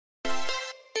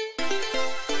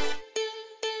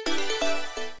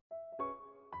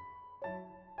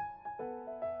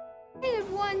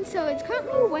So it's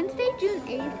currently Wednesday, June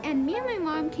 8th, and me and my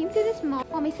mom came to this mall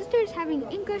while my sister is having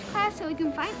English class so we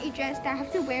can find a dress that I have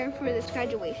to wear for this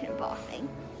graduation ball thing.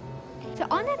 So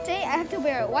on that day, I have to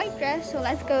wear a white dress, so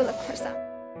let's go look for some.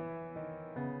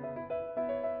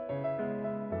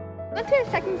 Went to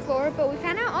the second floor, but we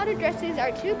found out all the dresses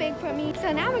are too big for me,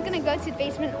 so now we're gonna go to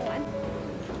basement 1.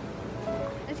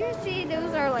 As you can see,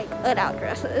 those are like adult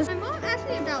dresses. My mom asked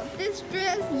me about this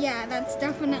dress. Yeah, that's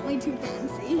definitely too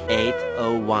fancy.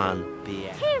 8:01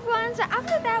 p.m. Hey everyone, so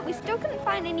after that, we still couldn't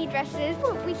find any dresses.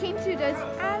 We came to this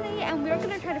alley and we were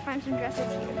gonna try to find some dresses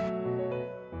here.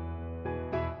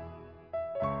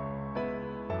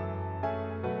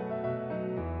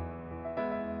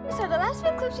 So the last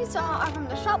few clips you saw are from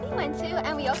the shop we went to,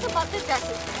 and we also bought the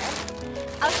dresses there.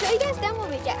 I'll show you guys them when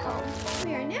we get home.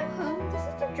 We are now home. This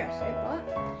is the dress I bought.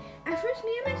 At first,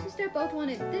 me and my sister both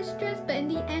wanted this dress, but in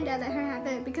the end, I let her have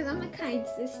it because I'm a kind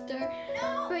sister.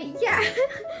 No! But yeah,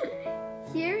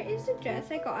 here is the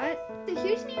dress I got. So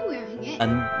here's me wearing it.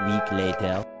 1 week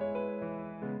later.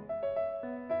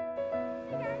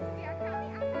 Hey guys, we are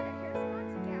currently outside a hair salon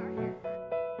to get our hair cut.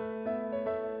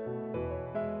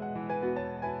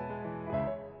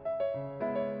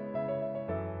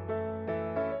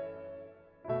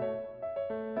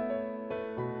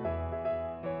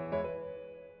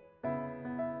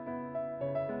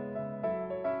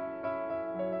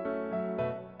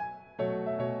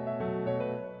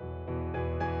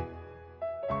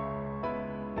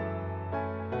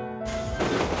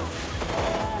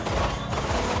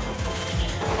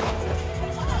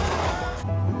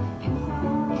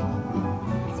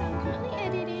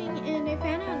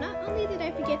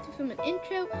 To film an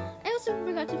intro. I also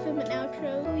forgot to film an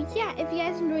outro. So yeah, if you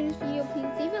guys enjoyed this video, please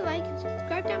leave a like and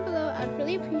subscribe down below. I'd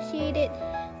really appreciate it.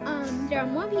 There are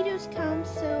more videos to come,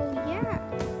 so yeah.